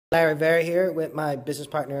Larry Vera here with my business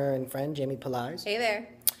partner and friend, Jamie Pelaez. Hey there.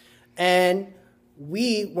 And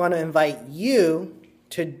we want to invite you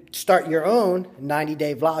to start your own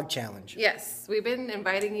 90-day vlog challenge. Yes, we've been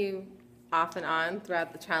inviting you off and on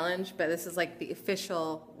throughout the challenge, but this is like the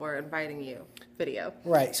official "we're inviting you" video.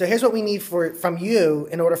 Right. So here's what we need from you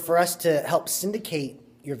in order for us to help syndicate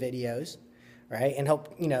your videos, right, and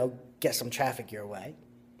help, get some traffic your way,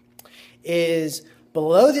 is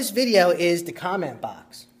below this video is the comment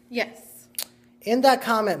box. Yes. In that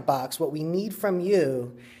comment box, what we need from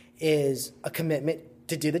you is a commitment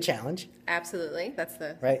to do the challenge. Absolutely. That's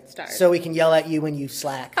the start. So we can yell at you when you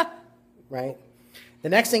slack, right? The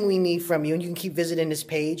next thing we need from you, and you can keep visiting this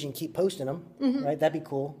page and keep posting them, right? That'd be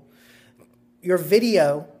cool. Your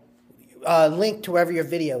video, link to wherever your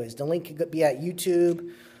video is. The link could be at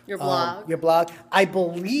YouTube. Your blog. Your blog. I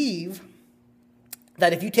believe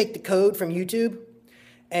that if you take the code from YouTube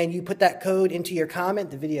and you put that code into your comment,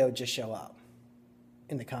 the video would just show up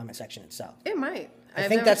in the comment section itself. It might. I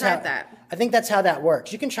think that's how that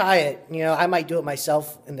works. You can try it. I might do it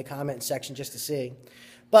myself in the comment section just to see.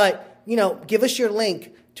 But, give us your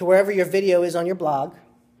link to wherever your video is on your blog,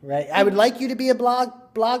 right? I would like you to be a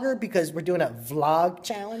blogger because we're doing a vlog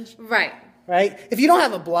challenge. Right. Right? If you don't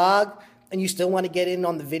have a blog and you still want to get in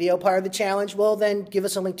on the video part of the challenge, well, then give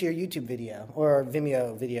us a link to your YouTube video or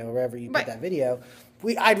Vimeo video, wherever you put that video.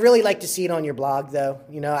 I'd really like to see it on your blog, though.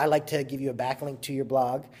 I like to give you a backlink to your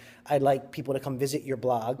blog. I'd like people to come visit your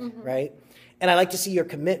blog, right? And I'd like to see your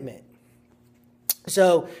commitment.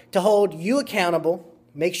 So to hold you accountable,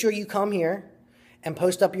 make sure you come here and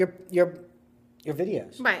post up your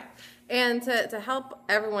videos. Right. And to help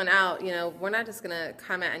everyone out, we're not just going to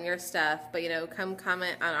comment on your stuff, but, come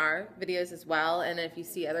comment on our videos as well. And if you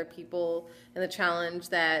see other people in the challenge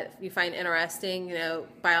that you find interesting,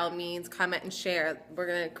 by all means, comment and share. We're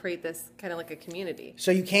going to create this kind of like a community.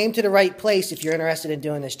 So you came to the right place if you're interested in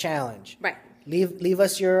doing this challenge. Right. Leave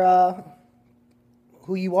us your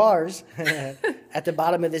who you are's at the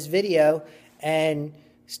bottom of this video and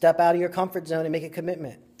step out of your comfort zone and make a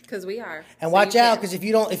commitment. Because we are. And so watch out, because if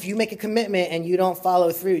you make a commitment and you don't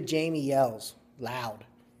follow through, Jamie yells loud.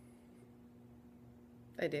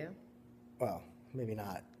 I do? Well, maybe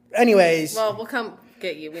not. Anyways. Well, we'll come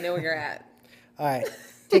get you. We know where you're at. All right.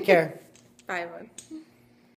 Take care. Bye, everyone.